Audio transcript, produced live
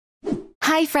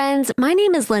Hi friends, my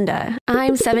name is Linda.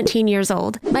 I'm 17 years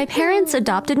old. My parents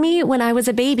adopted me when I was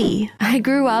a baby. I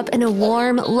grew up in a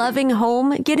warm, loving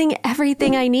home, getting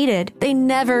everything I needed. They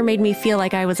never made me feel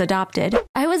like I was adopted.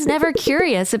 I was never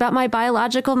curious about my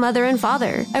biological mother and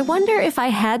father. I wonder if I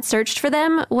had searched for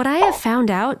them, would I have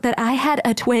found out that I had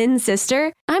a twin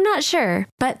sister? I'm not sure,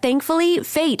 but thankfully,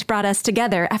 fate brought us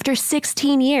together after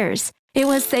 16 years. It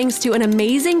was thanks to an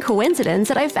amazing coincidence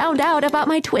that I found out about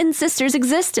my twin sister's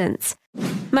existence.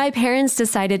 My parents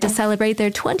decided to celebrate their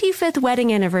 25th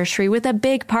wedding anniversary with a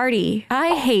big party.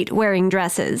 I hate wearing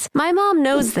dresses. My mom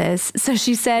knows this, so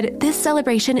she said, "This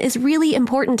celebration is really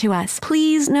important to us.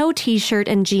 Please, no t-shirt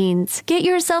and jeans. Get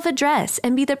yourself a dress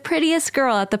and be the prettiest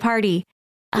girl at the party."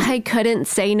 I couldn't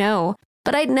say no,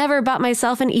 but I'd never bought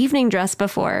myself an evening dress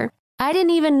before. I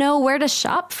didn't even know where to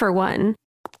shop for one.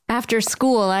 After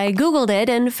school, I Googled it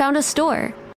and found a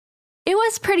store. It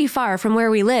was pretty far from where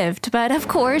we lived, but of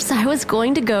course, I was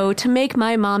going to go to make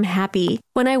my mom happy.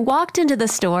 When I walked into the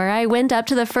store, I went up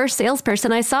to the first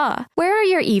salesperson I saw. "Where are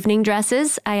your evening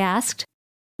dresses?" I asked.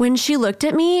 When she looked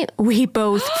at me, we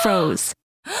both froze.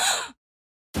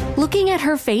 Looking at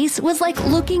her face was like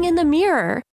looking in the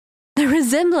mirror. The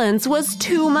resemblance was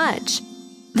too much.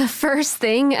 The first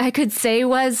thing I could say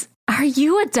was, "Are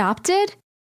you adopted?"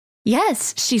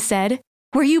 "Yes," she said.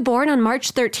 "Were you born on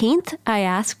March 13th? I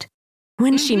asked.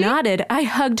 When she nodded, I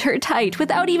hugged her tight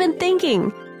without even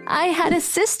thinking. I had a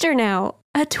sister now,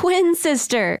 a twin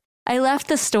sister. I left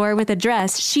the store with a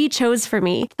dress she chose for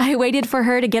me. I waited for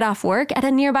her to get off work at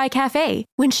a nearby cafe.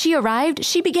 When she arrived,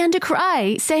 she began to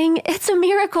cry, saying, "It's a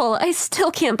miracle. I still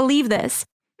can't believe this."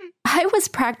 I was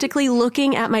practically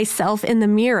looking at myself in the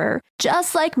mirror.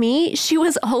 Just like me, she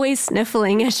was always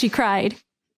sniffling as she cried.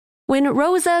 When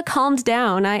Rosa calmed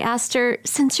down, I asked her,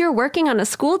 "Since you're working on a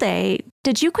school day,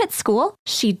 did you quit school?"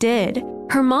 She did.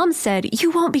 Her mom said, "You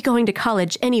won't be going to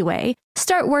college anyway.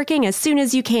 Start working as soon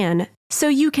as you can, so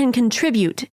you can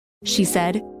contribute," she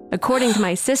said. According to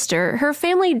my sister, her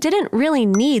family didn't really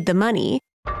need the money.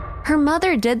 Her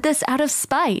mother did this out of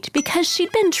spite because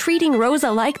she'd been treating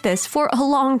Rosa like this for a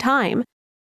long time.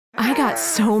 I got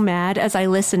so mad as I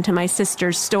listened to my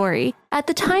sister's story. At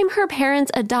the time her parents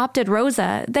adopted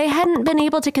Rosa, they hadn't been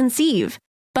able to conceive.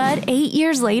 But 8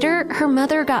 years later, her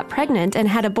mother got pregnant and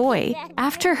had a boy.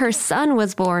 After her son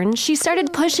was born, she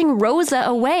started pushing Rosa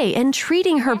away and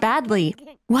treating her badly.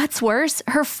 What's worse,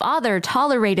 her father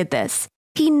tolerated this.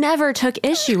 He never took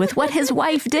issue with what his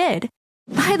wife did.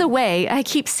 By the way, I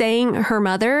keep saying her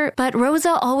mother, but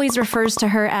Rosa always refers to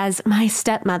her as my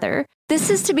stepmother. This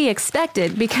is to be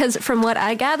expected because from what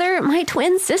I gather, my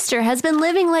twin sister has been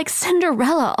living like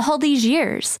Cinderella all these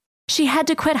years. She had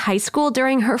to quit high school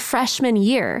during her freshman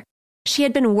year. She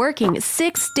had been working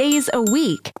 6 days a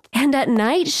week, and at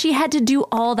night she had to do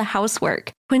all the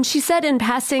housework. When she said in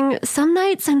passing, "Some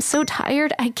nights I'm so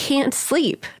tired I can't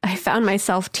sleep," I found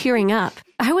myself tearing up.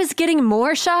 I was getting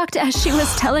more shocked as she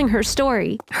was telling her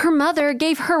story. Her mother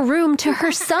gave her room to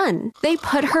her son. They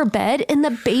put her bed in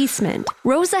the basement.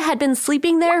 Rosa had been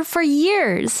sleeping there for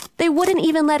years. They wouldn't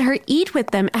even let her eat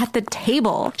with them at the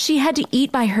table. She had to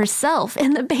eat by herself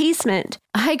in the basement.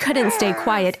 I couldn't stay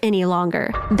quiet any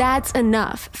longer. "That's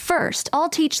enough. First, I'll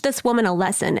teach this woman a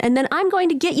lesson, and then I'm going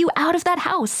to get you out of that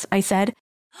house," I said.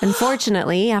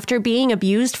 Unfortunately, after being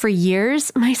abused for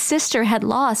years, my sister had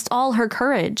lost all her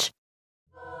courage.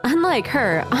 Unlike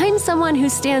her, I'm someone who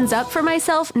stands up for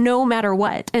myself no matter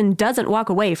what and doesn't walk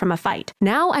away from a fight.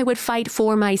 Now I would fight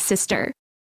for my sister.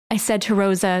 I said to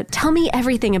Rosa, "Tell me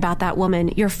everything about that woman,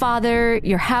 your father,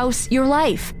 your house, your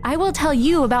life. I will tell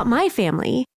you about my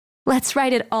family. Let's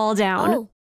write it all down. Oh.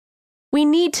 We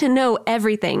need to know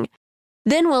everything.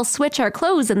 Then we'll switch our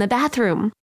clothes in the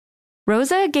bathroom."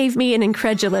 Rosa gave me an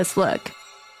incredulous look.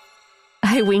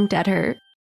 I winked at her.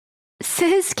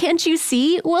 "Sis, can't you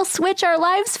see? We'll switch our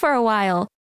lives for a while.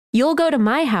 You'll go to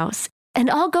my house, and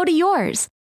I'll go to yours.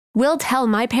 We'll tell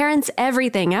my parents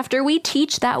everything after we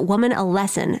teach that woman a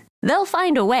lesson. They'll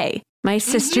find a way." My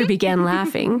sister began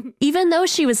laughing. Even though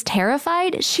she was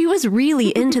terrified, she was really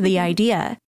into the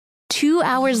idea. 2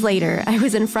 hours later, I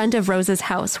was in front of Rosa's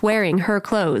house wearing her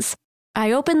clothes.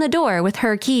 I opened the door with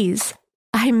her keys.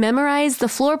 I memorized the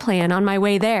floor plan on my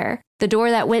way there. The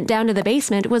door that went down to the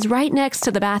basement was right next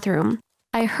to the bathroom.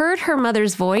 I heard her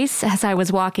mother's voice as I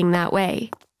was walking that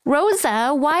way.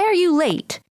 "Rosa, why are you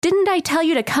late? Didn't I tell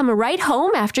you to come right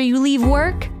home after you leave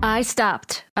work?" I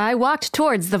stopped. I walked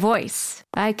towards the voice.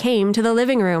 I came to the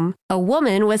living room. A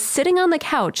woman was sitting on the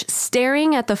couch,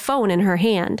 staring at the phone in her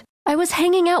hand. I was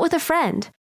hanging out with a friend.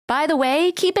 "By the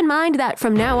way, keep in mind that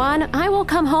from now on, I will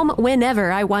come home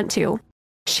whenever I want to."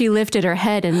 She lifted her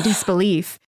head in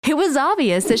disbelief. It was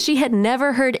obvious that she had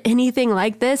never heard anything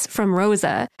like this from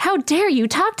Rosa. "How dare you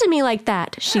talk to me like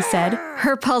that?" she said.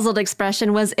 Her puzzled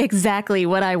expression was exactly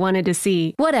what I wanted to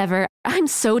see. "Whatever, I'm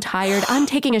so tired. I'm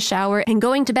taking a shower and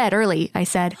going to bed early," I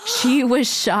said. She was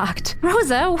shocked.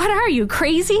 "Rosa, what are you,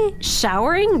 crazy?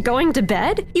 Showering? Going to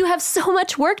bed? You have so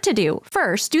much work to do.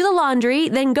 First, do the laundry,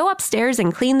 then go upstairs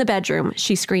and clean the bedroom,"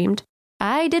 she screamed.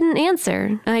 I didn't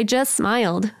answer. I just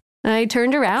smiled. I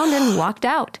turned around and walked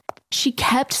out. She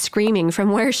kept screaming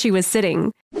from where she was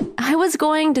sitting. I was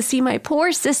going to see my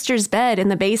poor sister's bed in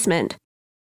the basement.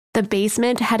 The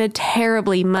basement had a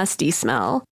terribly musty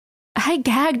smell. I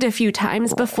gagged a few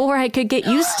times before I could get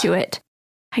used to it.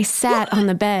 I sat on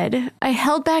the bed. I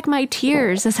held back my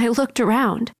tears as I looked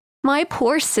around. My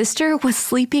poor sister was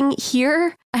sleeping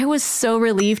here. I was so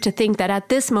relieved to think that at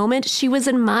this moment she was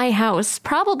in my house,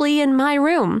 probably in my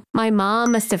room. My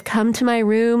mom must have come to my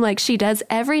room like she does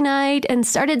every night and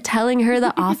started telling her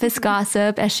the office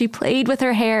gossip as she played with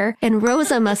her hair, and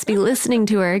Rosa must be listening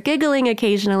to her, giggling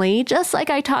occasionally, just like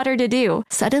I taught her to do.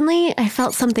 Suddenly, I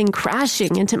felt something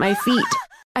crashing into my feet.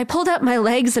 I pulled up my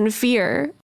legs in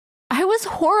fear. I was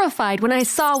horrified when I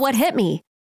saw what hit me.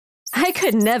 I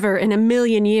could never in a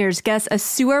million years guess a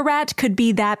sewer rat could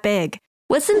be that big.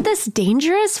 Wasn't this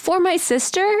dangerous for my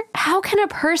sister? How can a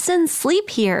person sleep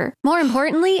here? More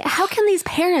importantly, how can these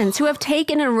parents who have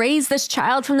taken and raised this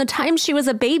child from the time she was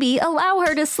a baby allow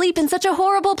her to sleep in such a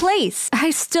horrible place? I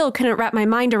still couldn't wrap my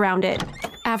mind around it.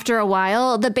 After a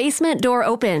while, the basement door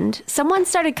opened. Someone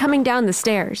started coming down the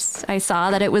stairs. I saw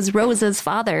that it was Rosa's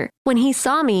father. When he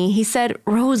saw me, he said,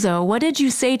 "Rosa, what did you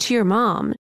say to your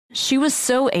mom?" She was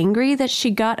so angry that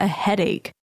she got a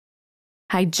headache.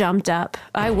 I jumped up.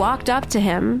 I walked up to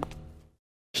him.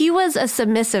 He was a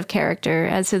submissive character,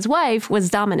 as his wife was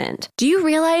dominant. "Do you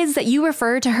realize that you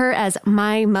refer to her as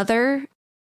my mother?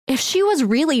 If she was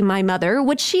really my mother,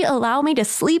 would she allow me to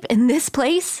sleep in this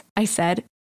place?" I said.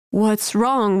 "What's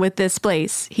wrong with this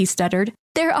place?" he stuttered.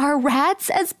 "There are rats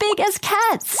as big as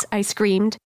cats," I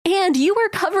screamed. "And you were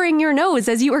covering your nose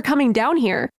as you were coming down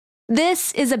here.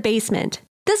 This is a basement.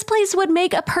 This place would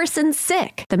make a person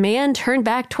sick." The man turned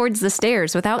back towards the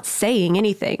stairs without saying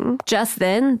anything. Just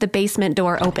then, the basement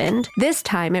door opened. This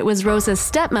time, it was Rosa's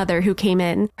stepmother who came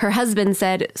in. Her husband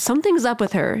said, "Something's up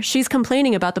with her. She's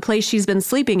complaining about the place she's been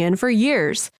sleeping in for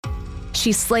years."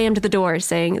 She slammed the door,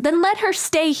 saying, "Then let her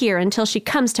stay here until she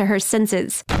comes to her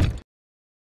senses."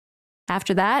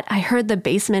 After that, I heard the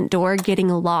basement door getting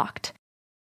locked.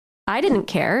 I didn't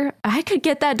care. I could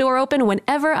get that door open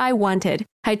whenever I wanted.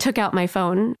 I took out my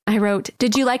phone. I wrote,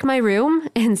 "Did you like my room?"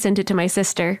 and sent it to my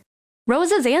sister.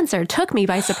 Rosa's answer took me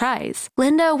by surprise.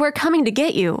 "Linda, we're coming to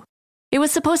get you." It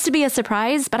was supposed to be a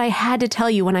surprise, but I had to tell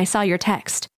you when I saw your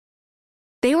text.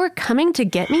 They were coming to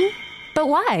get me? But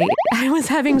why? I was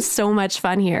having so much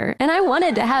fun here, and I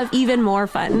wanted to have even more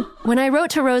fun. When I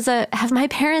wrote to Rosa, "Have my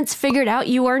parents figured out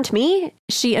you weren't me?"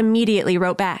 she immediately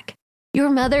wrote back, "Your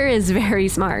mother is very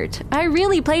smart. I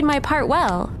really played my part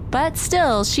well, but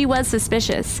still, she was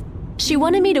suspicious. She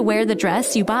wanted me to wear the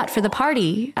dress you bought for the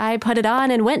party. I put it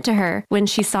on and went to her. When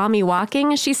she saw me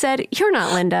walking, she said, 'You're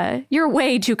not Linda. You're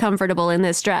way too comfortable in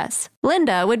this dress.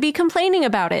 Linda would be complaining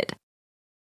about it.'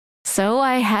 So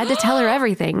I had to tell her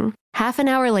everything. Half an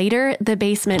hour later, the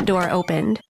basement door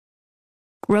opened.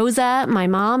 Rosa, my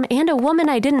mom, and a woman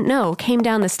I didn't know came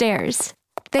down the stairs.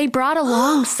 They brought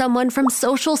along someone from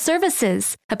social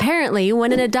services. Apparently,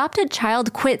 when an adopted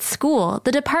child quits school,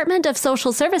 the Department of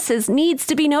Social Services needs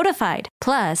to be notified.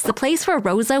 Plus, the place where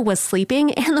Rosa was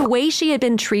sleeping and the way she had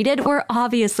been treated were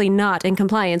obviously not in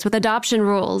compliance with adoption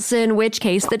rules, in which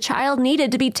case the child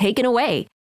needed to be taken away.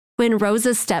 When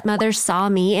Rosa's stepmother saw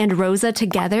me and Rosa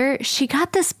together, she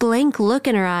got this blank look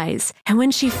in her eyes, and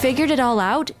when she figured it all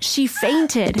out, she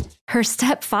fainted. Her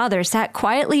stepfather sat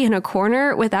quietly in a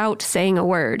corner without saying a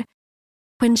word.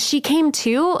 When she came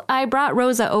to, I brought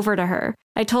Rosa over to her.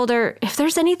 I told her, "If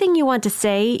there's anything you want to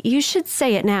say, you should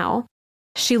say it now."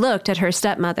 She looked at her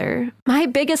stepmother. "My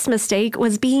biggest mistake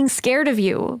was being scared of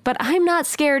you, but I'm not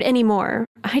scared anymore.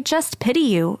 I just pity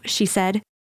you," she said.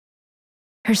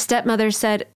 Her stepmother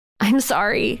said, "I'm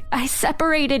sorry. I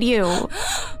separated you.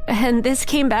 And this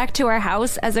came back to our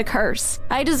house as a curse.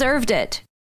 I deserved it."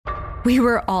 We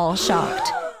were all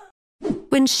shocked.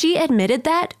 When she admitted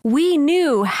that, we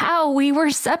knew how we were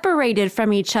separated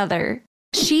from each other.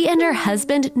 She and her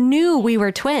husband knew we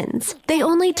were twins. They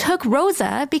only took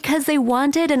Rosa because they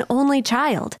wanted an only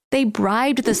child. They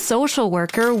bribed the social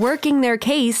worker working their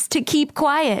case to keep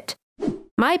quiet.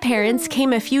 My parents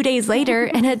came a few days later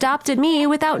and adopted me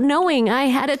without knowing I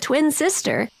had a twin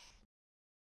sister.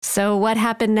 So what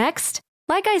happened next?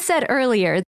 Like I said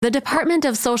earlier, the Department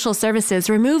of Social Services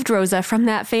removed Rosa from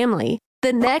that family.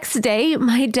 The next day,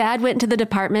 my dad went to the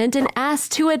department and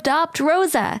asked to adopt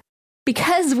Rosa.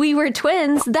 Because we were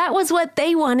twins, that was what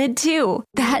they wanted too.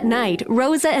 That night,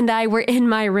 Rosa and I were in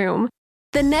my room.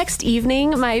 The next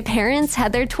evening, my parents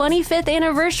had their 25th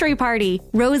anniversary party.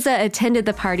 Rosa attended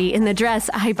the party in the dress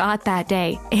I bought that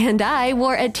day, and I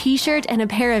wore a t-shirt and a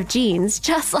pair of jeans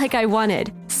just like I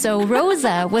wanted. So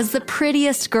Rosa was the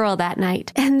prettiest girl that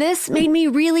night, and this made me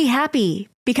really happy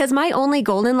because my only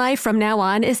goal in life from now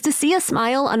on is to see a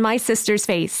smile on my sister's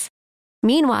face.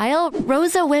 Meanwhile,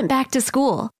 Rosa went back to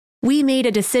school. We made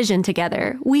a decision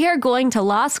together. We are going to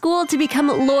law school to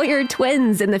become lawyer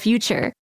twins in the future.